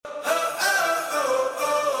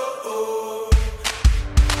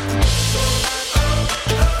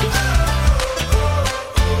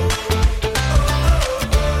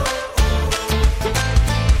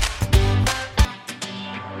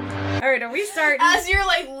starting. As you're,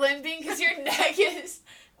 like, limping because your neck is...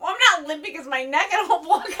 Well, I'm not limping because my neck and a whole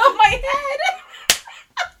block on my head.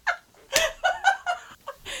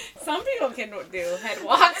 Some people can do head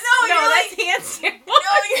walks. No, that's handstand walks.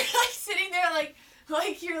 No, you're, like, sitting there, like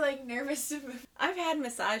you're, like, nervous to move. I've had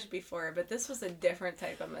massage before, but this was a different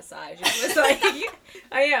type of massage. It was like, it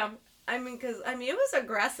was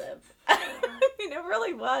aggressive. It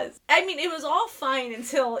really was. It was all fine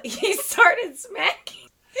until he started smacking.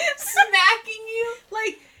 Smacking you?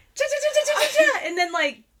 Like, cha-cha-cha-cha-cha-cha, and then,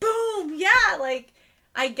 like, boom, yeah, like,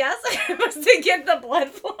 I guess I was to get the blood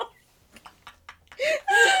flow.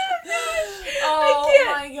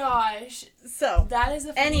 Oh my gosh. So, that is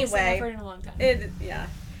the funniest thing I've heard in a long time.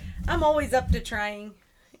 I'm always up to trying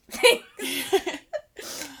things.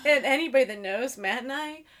 And anybody that knows Matt and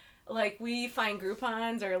I, like, we find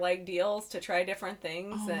Groupons or, like, deals to try different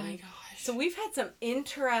things. Oh my gosh. So we've had some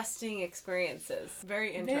interesting experiences.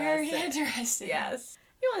 Very interesting. Very interesting. Yes.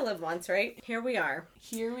 You only live once, right? Here we are.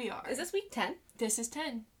 Is this week 10? This is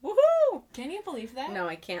 10. Woohoo! Can you believe that? No,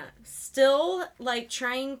 I can't. Still, like,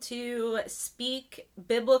 trying to speak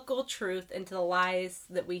biblical truth into the lies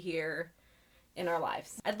that we hear in our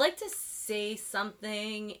lives. I'd like to say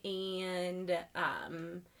something, and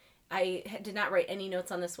I did not write any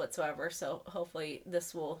notes on this whatsoever, so hopefully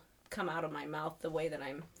this will come out of my mouth the way that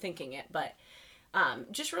I'm thinking it. But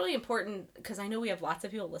just really important, because I know we have lots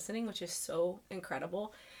of people listening, which is so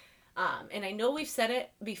incredible. And I know we've said it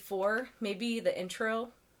before, maybe the intro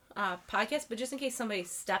podcast, but just in case somebody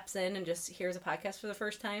steps in and just hears a podcast for the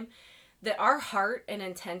first time, that our heart and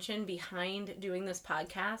intention behind doing this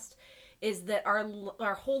podcast is that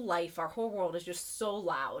our whole life, our whole world is just so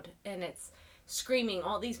loud, and it's screaming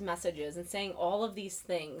all these messages and saying all of these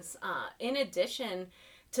things, in addition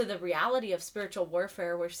to the reality of spiritual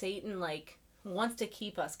warfare, where Satan, like, wants to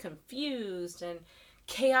keep us confused and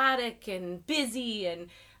chaotic and busy,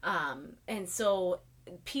 and so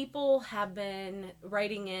people have been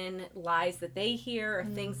writing in lies that they hear or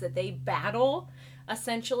things that they battle,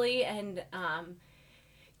 essentially, and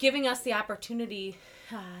giving us the opportunity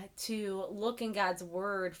to look in God's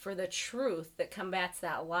word for the truth that combats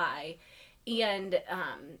that lie. And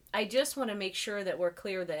I just want to make sure that we're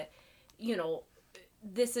clear that,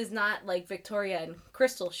 this is not like Victoria and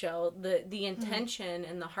Kristel show. The intention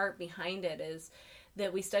and the heart behind it is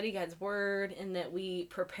that we study God's word and that we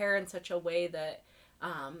prepare in such a way that,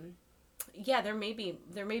 there may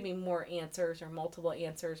be more answers or multiple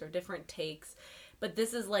answers or different takes, but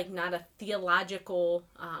this is like not a theological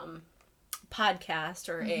podcast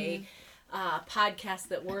or a podcast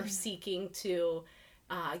that we're seeking to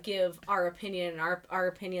give our opinion and our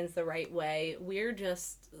opinions the right way. We're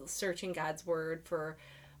just searching God's word for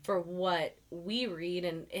what we read,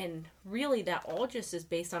 and really that all just is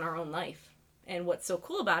based on our own life. And what's so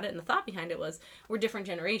cool about it, and the thought behind it, was we're different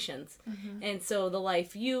generations. And so the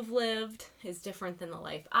life you've lived is different than the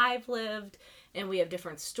life I've lived, and we have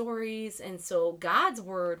different stories. And so God's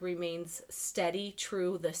word remains steady,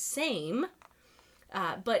 true, the same,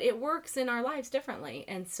 but it works in our lives differently.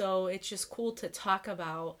 And so it's just cool to talk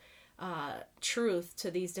about truth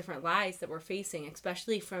to these different lies that we're facing,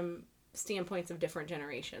 especially from standpoints of different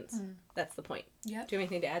generations. That's the point. Yep. Do you have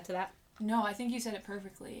anything to add to that? No, I think you said it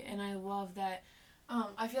perfectly, and I love that.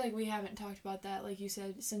 I feel like we haven't talked about that, like you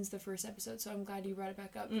said, since the first episode, so I'm glad you brought it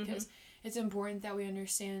back up, because it's important that we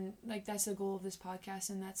understand, like, that's the goal of this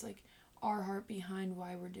podcast, and that's, like, our heart behind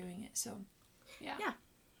why we're doing it, so, yeah.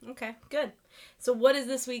 Okay, good. So what is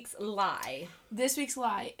this week's lie? This week's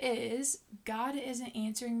lie is, God isn't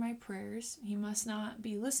answering my prayers. He must not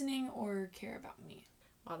be listening or care about me.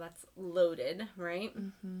 Well, that's loaded, right?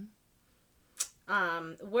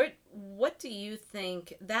 What do you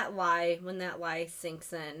think that lie, when that lie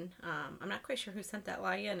sinks in, I'm not quite sure who sent that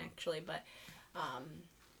lie in, actually, but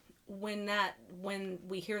when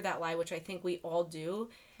we hear that lie, which I think we all do,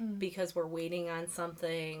 because we're waiting on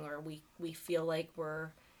something, or we feel like we're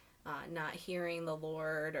not hearing the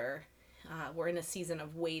Lord, or we're in a season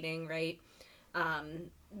of waiting, right?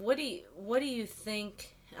 What do you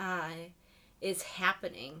think is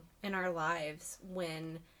happening in our lives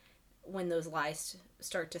when those lies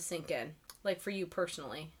start to sink in? Like, for you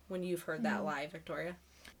personally, when you've heard that lie, Victoria?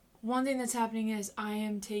 One thing that's happening is I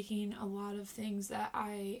am taking a lot of things that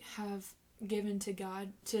I have given to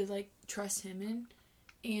God to, like, trust Him in,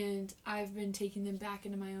 and I've been taking them back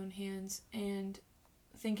into my own hands and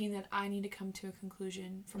thinking that I need to come to a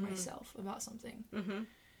conclusion for myself about something.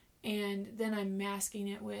 And then I'm masking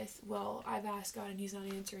it with, well, I've asked God and He's not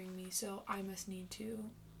answering me, so I must need to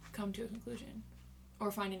come to a conclusion or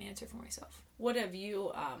find an answer for myself. What have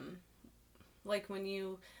you, like, when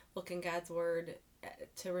you look in God's word,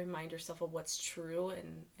 to remind yourself of what's true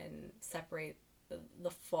and separate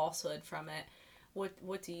the falsehood from it,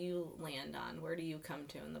 what do you land on? Where do you come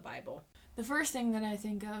to in the Bible? The first thing that I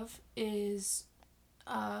think of is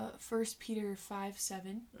 1 Peter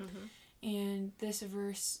 5:7. And this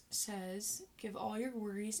verse says, give all your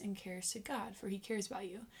worries and cares to God, for he cares about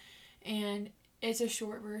you. And it's a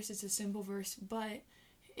short verse, it's a simple verse, but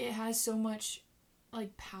it has so much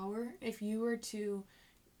like power. If you were to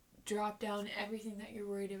drop down everything that you're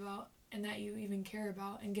worried about and that you even care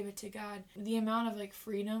about and give it to God, the amount of like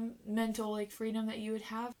freedom, mental like freedom that you would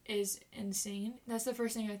have is insane. That's the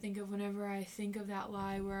first thing I think of whenever I think of that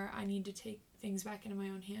lie where I need to take things back into my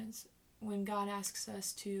own hands. When God asks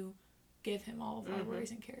us to give him all of our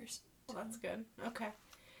worries and cares. Well, that's good. Okay.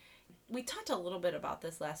 We talked a little bit about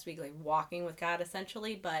this last week, like walking with God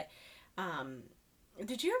essentially, but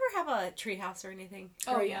did you ever have a treehouse or anything?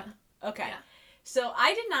 Oh, yeah. Okay. Yeah. So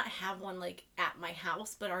I did not have one like at my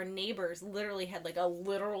house, but our neighbors literally had like a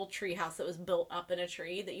literal treehouse that was built up in a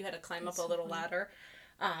tree that you had to climb up a little ladder.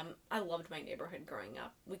 I loved my neighborhood growing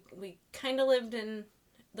up. We kind of lived in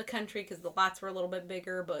the country because the lots were a little bit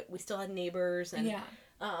bigger, but we still had neighbors, and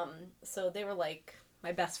so they were like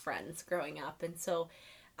my best friends growing up. And so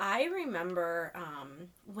I remember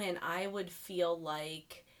when I would feel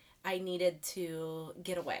like I needed to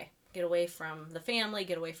get away from the family,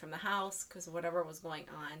 get away from the house because of whatever was going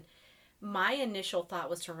on. My initial thought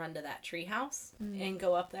was to run to that tree house and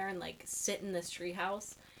go up there and like sit in this tree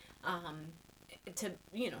house to,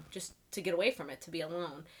 just to get away from it, to be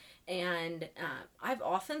alone. And I've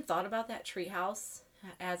often thought about that tree house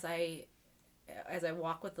as I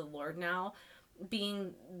walk with the Lord now,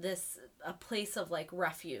 being a place of like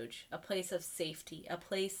refuge, a place of safety, a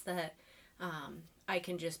place that I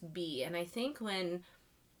can just be. And I think when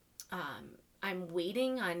I'm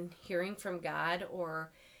waiting on hearing from God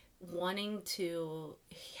or wanting to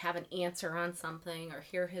have an answer on something or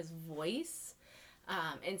hear his voice,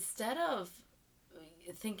 instead of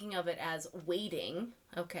thinking of it as waiting,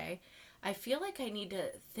 okay, I feel like I need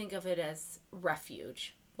to think of it as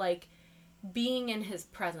refuge, like being in his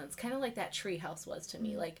presence, kind of like that treehouse was to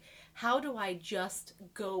me. Like, how do I just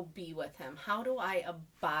go be with him? How do I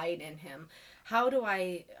abide in him? How do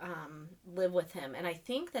I live with him? And I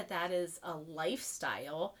think that is a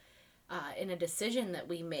lifestyle and a decision that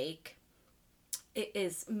we make. It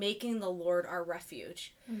is making the Lord our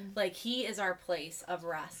refuge. Like, he is our place of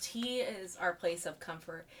rest. He is our place of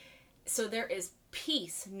comfort. So there is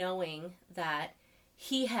peace knowing that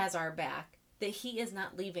he has our back, that he is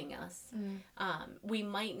not leaving us. We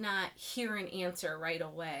might not hear an answer right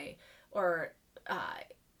away or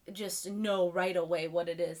just know right away what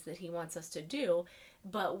it is that he wants us to do,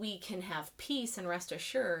 but we can have peace and rest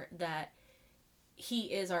assured that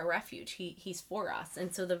he is our refuge. He's for us.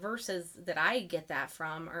 And so the verses that I get that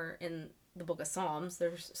from are in the book of Psalms.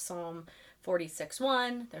 There's Psalm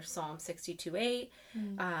 46:1, there's Psalm 62:8,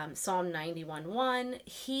 Psalm 91:1.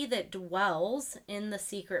 He that dwells in the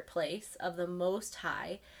secret place of the Most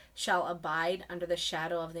High shall abide under the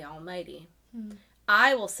shadow of the Almighty.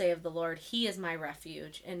 I will say of the Lord, he is my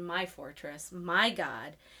refuge and my fortress, my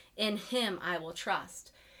God. In him I will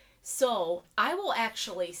trust. So I will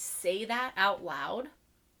actually say that out loud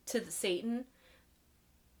to Satan,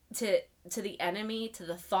 to the enemy, to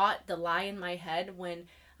the thought, the lie in my head when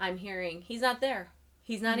I'm hearing, he's not there.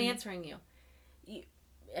 He's not answering you.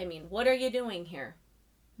 What are you doing here?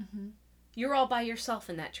 You're all by yourself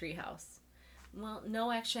in that treehouse. Well,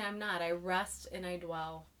 no, actually I'm not. I rest and I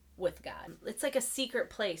dwell with God. It's like a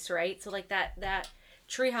secret place, right? So like that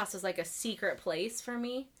treehouse is like a secret place for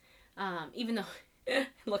me. Even though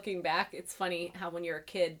looking back, it's funny how when you're a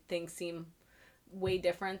kid, things seem way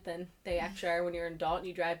different than they actually are when you're an adult and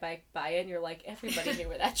you drive by it and you're like, everybody knew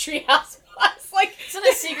where that treehouse was. Like, it's not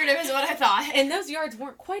as secretive as what I thought. And those yards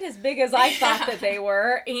weren't quite as big as I thought that they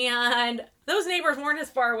were. And those neighbors weren't as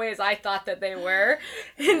far away as I thought that they were.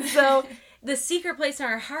 And so the secret place in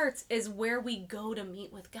our hearts is where we go to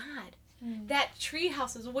meet with God. That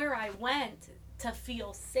treehouse is where I went to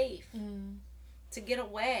feel safe, to get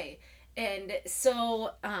away. And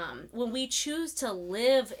so when we choose to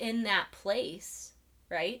live in that place,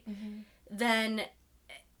 right, then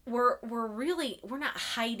we're not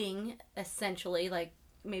hiding, essentially. Like,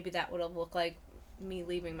 maybe that would have looked like me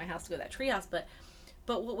leaving my house to go to that treehouse, but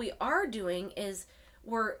what we are doing is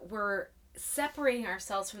we're separating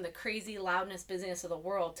ourselves from the crazy loudness, busyness of the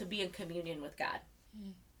world to be in communion with God.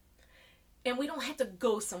 And we don't have to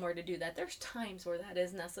go somewhere to do that. There's times where that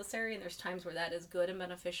is necessary, and there's times where that is good and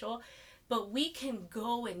beneficial. But we can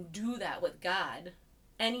go and do that with God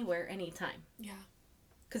anywhere, anytime. Yeah.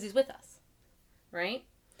 Because he's with us, right?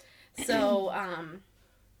 So,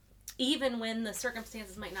 even when the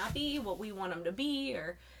circumstances might not be what we want them to be,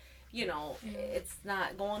 or, it's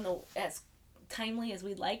not going as timely as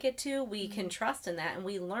we'd like it to, we can trust in that, and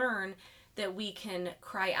we learn that we can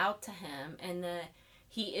cry out to him and that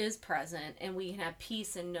he is present, and we can have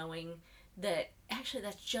peace in knowing that actually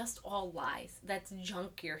that's just all lies. That's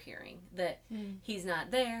junk you're hearing. That he's not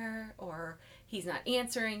there, or he's not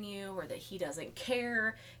answering you, or that he doesn't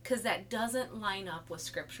care, because that doesn't line up with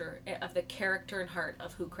Scripture of the character and heart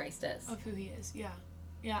of who Christ is. Of who he is, yeah.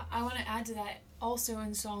 Yeah, I want to add to that also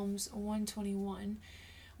in Psalms 121,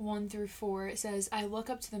 1-4, it says, I look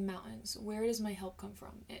up to the mountains. Where does my help come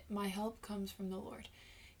from? My help comes from the Lord.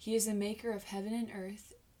 He is the maker of heaven and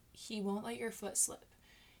earth. He won't let your foot slip.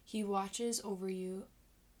 He watches over you,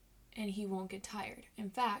 and he won't get tired. In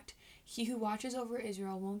fact, he who watches over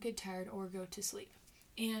Israel won't get tired or go to sleep.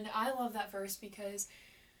 And I love that verse because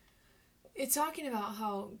it's talking about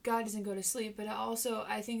how God doesn't go to sleep, but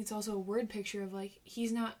I think it's also a word picture of, like,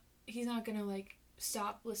 he's not going to, like,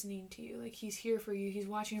 stop listening to you. Like, he's here for you. He's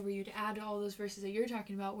watching over you. To add to all those verses that you're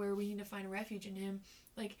talking about where we need to find refuge in him,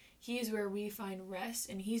 like, he is where we find rest,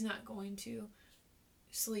 and he's not going to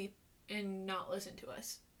sleep and not listen to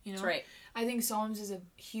us. That's right. I think Psalms is a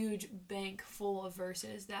huge bank full of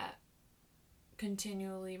verses that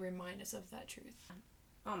continually remind us of that truth.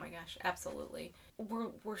 Oh my gosh, absolutely.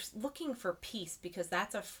 We're looking for peace because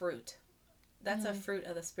that's a fruit. That's a fruit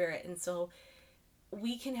of the Spirit. And so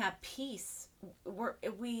we can have peace.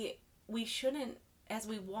 We shouldn't, as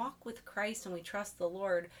we walk with Christ and we trust the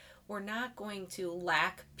Lord, we're not going to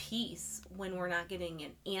lack peace when we're not getting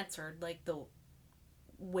it answered like the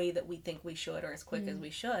way that we think we should, or as quick as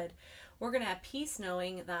we should. We're going to have peace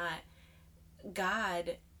knowing that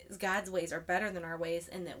God's ways are better than our ways,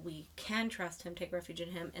 and that we can trust him, take refuge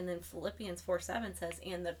in him. And then Philippians 4:7 says,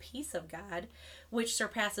 and the peace of God, which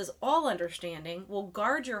surpasses all understanding, will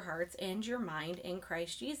guard your hearts and your mind in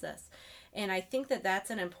Christ Jesus. And I think that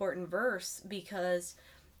that's an important verse because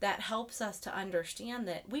that helps us to understand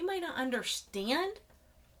that we might not understand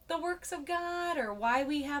the works of God or why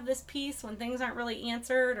we have this peace when things aren't really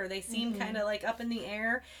answered or they seem kind of like up in the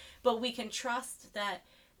air, but we can trust that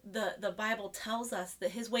the Bible tells us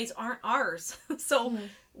that his ways aren't ours. So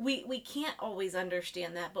we can't always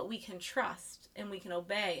understand that, but we can trust and we can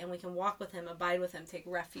obey and we can walk with him, abide with him, take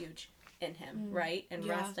refuge in him, right? And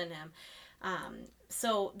rest in him.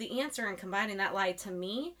 So the answer in combining that lie to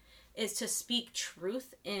me is to speak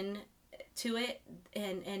truth into it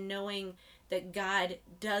and knowing that God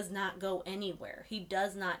does not go anywhere. He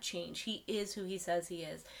does not change. He is who he says he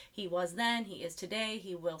is. He was then, he is today,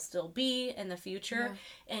 he will still be in the future.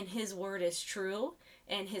 Yeah. And his word is true,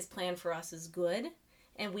 and his plan for us is good.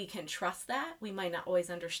 And we can trust that. We might not always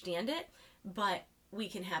understand it, but we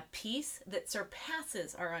can have peace that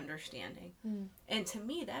surpasses our understanding. And to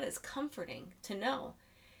me, that is comforting to know.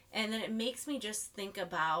 And then it makes me just think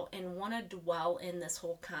about and want to dwell in this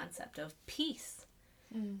whole concept of peace.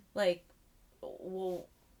 Like, well,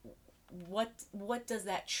 what does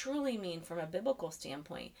that truly mean from a biblical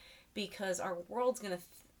standpoint? Because our world's going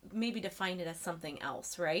to maybe define it as something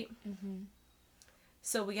else, right?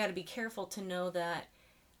 So we got to be careful to know that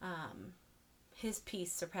his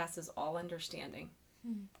peace surpasses all understanding.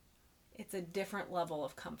 It's a different level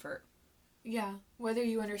of comfort. Yeah, whether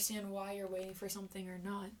you understand why you're waiting for something or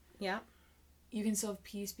not. Yeah. You can still have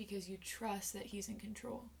peace because you trust that he's in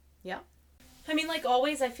control. Yeah. I mean, like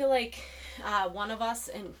always, I feel like one of us,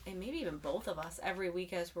 and maybe even both of us, every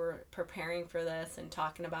week as we're preparing for this and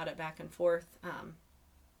talking about it back and forth,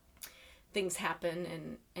 things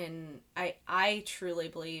happen. And I truly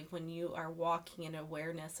believe when you are walking in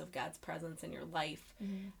awareness of God's presence in your life,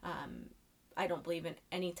 I don't believe in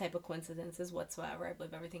any type of coincidences whatsoever. I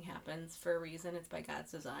believe everything happens for a reason. It's by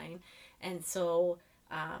God's design. And so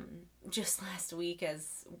just last week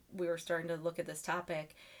as we were starting to look at this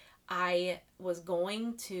topic, I was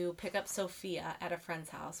going to pick up Sophia at a friend's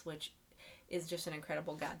house, which is just an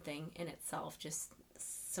incredible God thing in itself. Just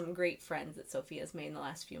some great friends that Sophia's made in the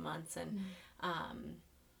last few months, and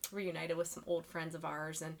reunited with some old friends of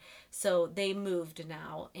ours. And so they moved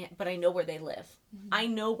now, but I know where they live. I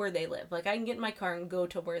know where they live. Like, I can get in my car and go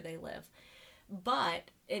to where they live.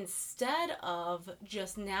 But instead of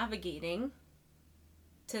just navigating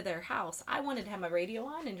to their house, I wanted to have my radio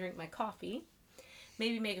on and drink my coffee,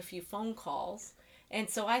 maybe make a few phone calls. And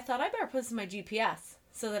so I thought I better put this in my GPS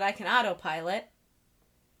so that I can autopilot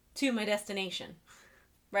to my destination,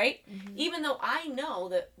 right? Even though I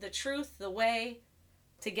know the truth, the way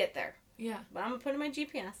to get there. Yeah. But I'm going to put in my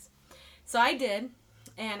GPS. So I did,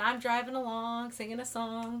 and I'm driving along, singing a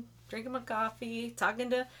song, drinking my coffee, talking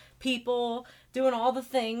to people, doing all the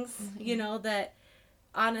things, you know, that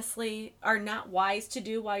honestly are not wise to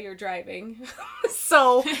do while you're driving.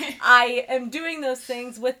 So I am doing those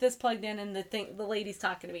things with this plugged in, and the lady's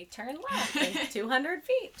talking to me, turn left, and 200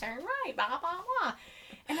 feet, turn right, blah, blah, blah.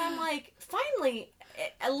 And I'm like, finally,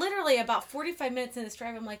 literally about 45 minutes in this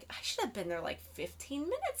drive, I'm like, I should have been there like 15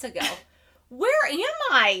 minutes ago. Where am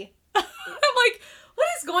I? I'm like, what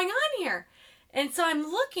is going on here? And so I'm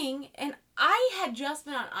looking, and I had just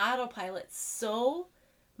been on autopilot so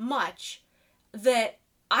much that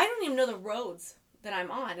I don't even know the roads that I'm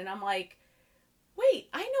on. And I'm like, wait,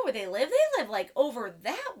 I know where they live. They live like over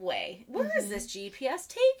that way. Where is this GPS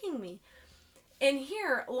taking me? And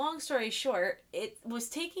here, long story short, it was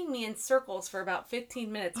taking me in circles for about 15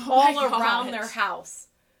 minutes all around their house.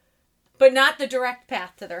 But not the direct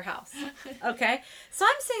path to their house. Okay? So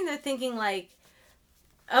I'm sitting there thinking like,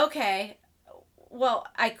 okay, well,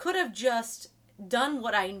 I could have just done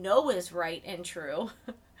what I know is right and true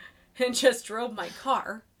and just drove my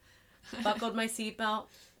car, buckled my seatbelt,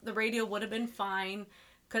 the radio would have been fine,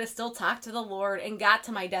 could have still talked to the Lord and got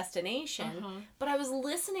to my destination. But I was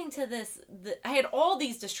listening to this, I had all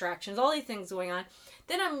these distractions, all these things going on.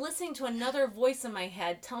 Then I'm listening to another voice in my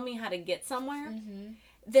head tell me how to get somewhere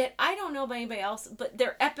that I don't know about anybody else, but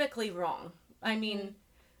they're epically wrong. I mean,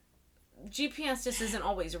 GPS just isn't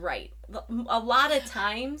always right. A lot of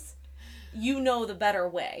times, you know the better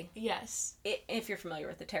way. Yes. If you're familiar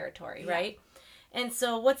with the territory, right? And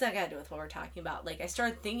so what's that got to do with what we're talking about? Like, I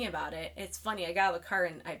started thinking about it. It's funny. I got out of the car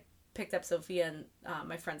and I picked up Sophia, and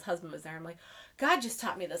my friend's husband was there. I'm like, God just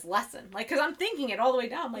taught me this lesson. Like, because I'm thinking it all the way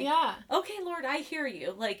down. I'm like, okay, Lord, I hear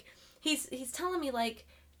you. Like, he's telling me, like,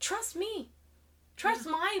 trust me. Trust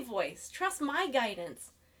my voice. Trust my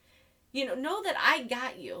guidance. You know that I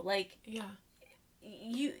got you. Like,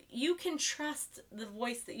 you can trust the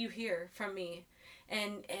voice that you hear from me.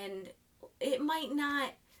 And it might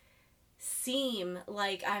not seem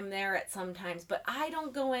like I'm there at sometimes, but I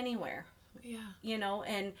don't go anywhere. You know,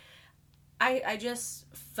 and I just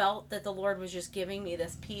felt that the Lord was just giving me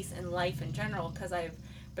this peace in life in general, because I've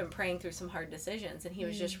been praying through some hard decisions, and he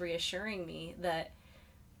was just reassuring me that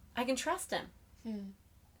I can trust him.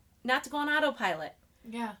 Not to go on autopilot.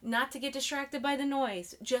 Not to get distracted by the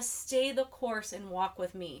noise. Just stay the course and walk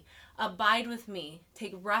with me. Abide with me.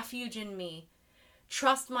 Take refuge in me.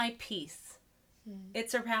 Trust my peace. It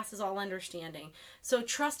surpasses all understanding. So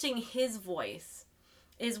trusting his voice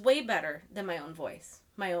is way better than my own voice,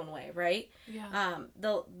 my own way, right?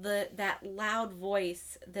 That loud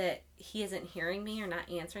voice that he isn't hearing me or not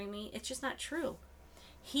answering me, it's just not true.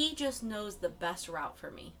 He just knows the best route for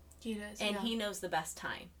me. He does. And he knows the best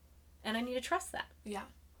time. And I need to trust that.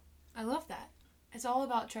 I love that. It's all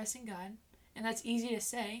about trusting God. And that's easy to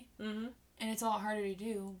say. And it's a lot harder to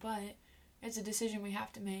do, but it's a decision we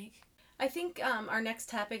have to make. I think our next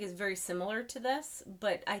topic is very similar to this,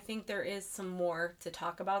 but I think there is some more to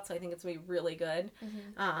talk about, so I think it's going to be really good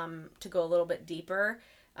to go a little bit deeper.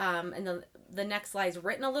 And the next slide is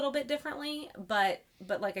written a little bit differently, but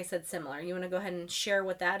like I said, similar. You want to go ahead and share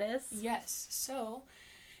what that is? Yes. So,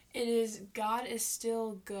 it is, God is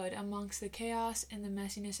still good amongst the chaos and the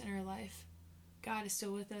messiness in our life. God is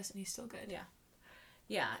still with us, and he's still good.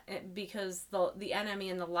 Yeah, because the enemy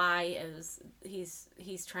and the lie is,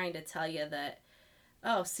 he's trying to tell you that,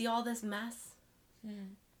 oh, see all this mess?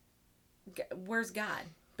 Where's God,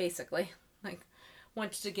 basically? Like,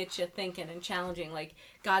 wants to get you thinking and challenging, like,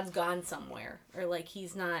 God's gone somewhere. Or, like,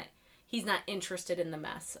 he's not interested in the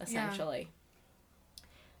mess, essentially.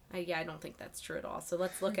 I don't think that's true at all. So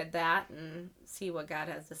let's look at that and see what God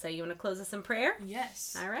has to say. You want to close us in prayer?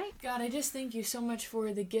 Yes. All right. God, I just thank you so much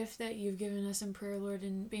for the gift that you've given us in prayer, Lord,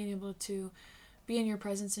 and being able to be in your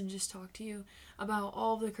presence and just talk to you about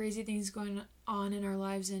all the crazy things going on in our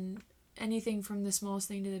lives, and anything from the smallest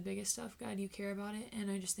thing to the biggest stuff. God, you care about it,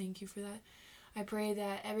 and I just thank you for that. I pray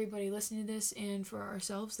that everybody listening to this, and for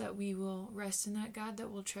ourselves, that we will rest in that, God, that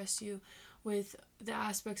we'll trust you with the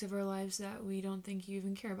aspects of our lives that we don't think you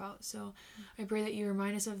even care about. So I pray that you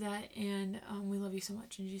remind us of that, and we love you so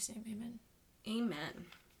much. In Jesus' name, amen. Amen.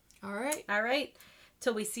 All right. All right.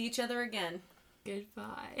 Till we see each other again.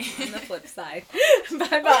 Goodbye. On the flip side. Bye-bye.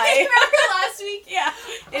 Remember last week? Yeah.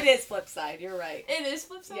 It is flip side. You're right. It is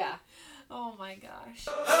flip side? Yeah. Oh my gosh.